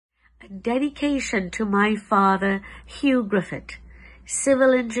Dedication to my father, Hugh Griffith,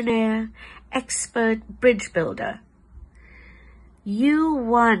 civil engineer, expert bridge builder. You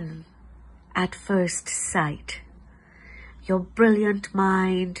won at first sight. Your brilliant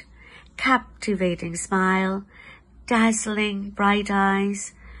mind, captivating smile, dazzling bright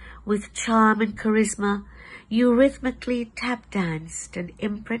eyes, with charm and charisma, you rhythmically tap-danced an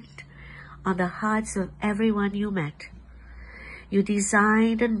imprint on the hearts of everyone you met. You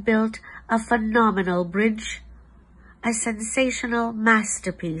designed and built a phenomenal bridge, a sensational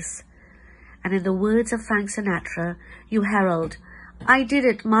masterpiece, and in the words of Frank Sinatra, you herald, "I did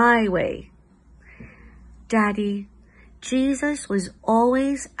it my way." Daddy, Jesus was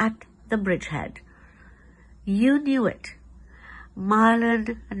always at the bridgehead. You knew it.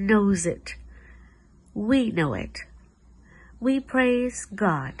 Marlon knows it. We know it. We praise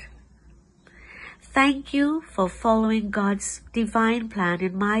God. Thank you for following God's divine plan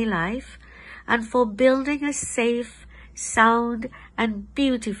in my life and for building a safe, sound, and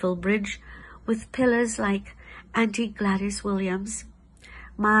beautiful bridge with pillars like Auntie Gladys Williams,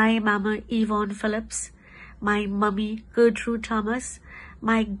 my Mama Yvonne Phillips, my Mummy Gertrude Thomas,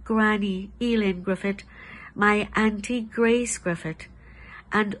 my Granny Elin Griffith, my Auntie Grace Griffith,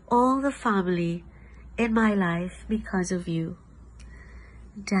 and all the family in my life because of you.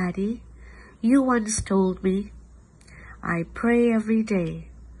 Daddy, you once told me, I pray every day,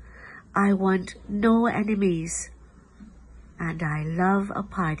 I want no enemies, and I love a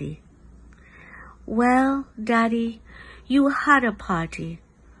party. Well, Daddy, you had a party.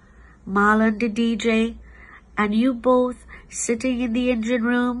 Marlon the DJ, and you both sitting in the engine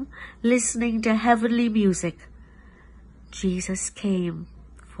room listening to heavenly music. Jesus came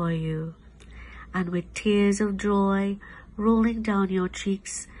for you, and with tears of joy rolling down your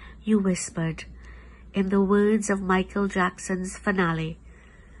cheeks, you whispered, in the words of Michael Jackson's Finale,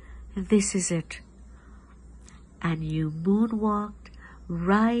 "This is it." And you moonwalked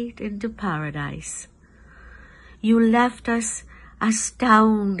right into paradise. You left us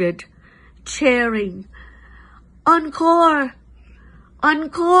astounded, cheering, "Encore!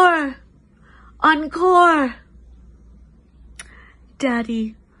 Encore! Encore!"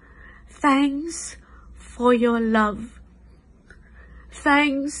 Daddy, thanks for your love.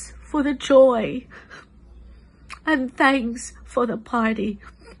 Thanks for the joy. And thanks for the party.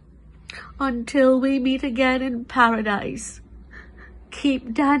 Until we meet again in paradise,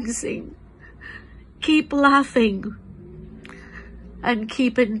 keep dancing, keep laughing, and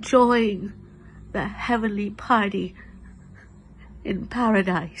keep enjoying the heavenly party in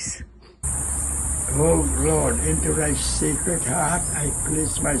paradise. Oh Lord, into thy sacred heart I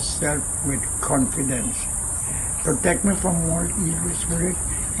place myself with confidence. Protect me from all evil spirit,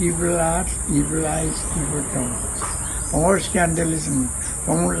 evil arts, evil eyes, evil tongues, from all scandalism,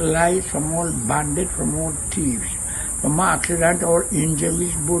 from all lies, from all bandit, from all thieves, from accident or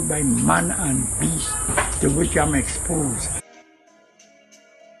injuries both by man and beast to which I am exposed.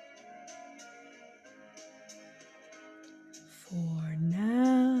 For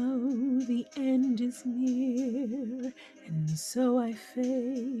now the end is near, and so I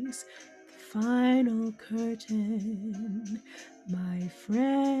face the final curtain. My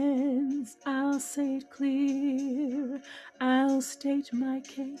friends, I'll say it clear, I'll state my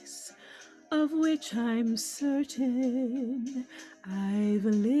case, of which I'm certain. I've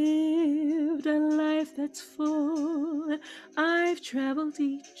lived a life that's full, I've traveled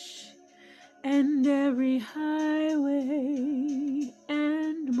each and every highway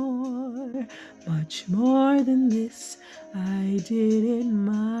and more, much more than this I did it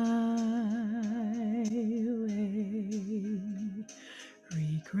my way.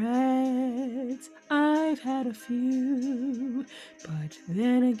 Regrets, I've had a few, but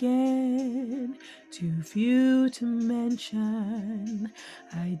then again, too few to mention.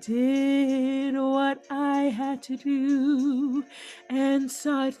 I did what I had to do and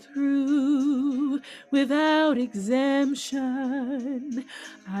saw it through without exemption.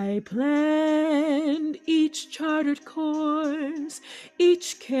 I planned each chartered course,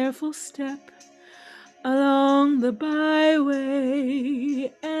 each careful step along the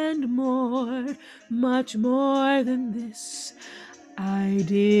byway, and more, much more than this, I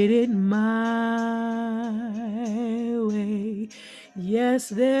did it my way. Yes,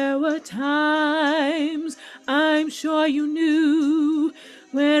 there were times, I'm sure you knew,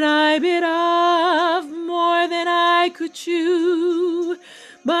 when I bit off more than I could chew.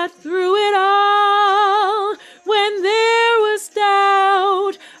 But through it all, when there was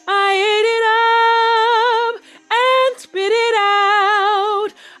doubt, I ate it up and spit it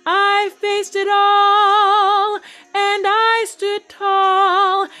out. I faced it all, and I stood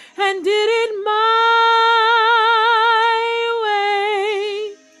tall and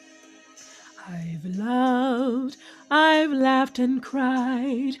and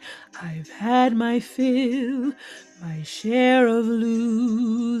cried. I've had my fill, my share of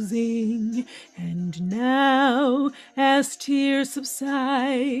losing, and now, as tears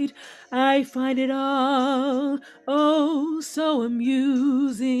subside, I find it all, oh, so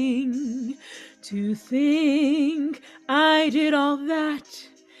amusing to think I did all that.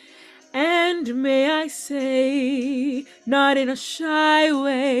 And may I say, not in a shy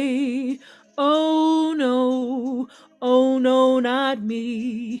way, oh no, not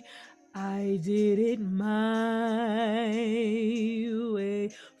me. I did it my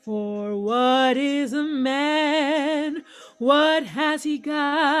way. For what is a man? What has he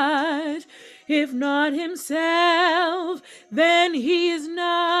got? If not himself, then he is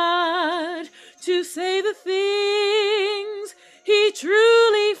not to say the things he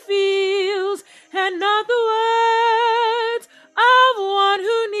truly feels, and not the words of one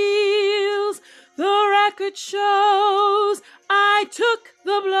who kneels. The record shows I took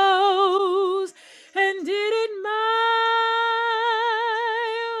the blows and did it my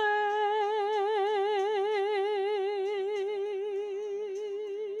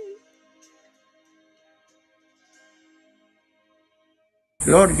way.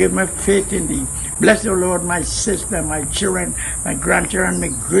 Lord, give me faith in thee. Bless the Lord, my sister, my children, my grandchildren, my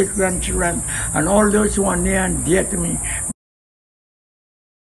great-grandchildren, and all those who are near and dear to me.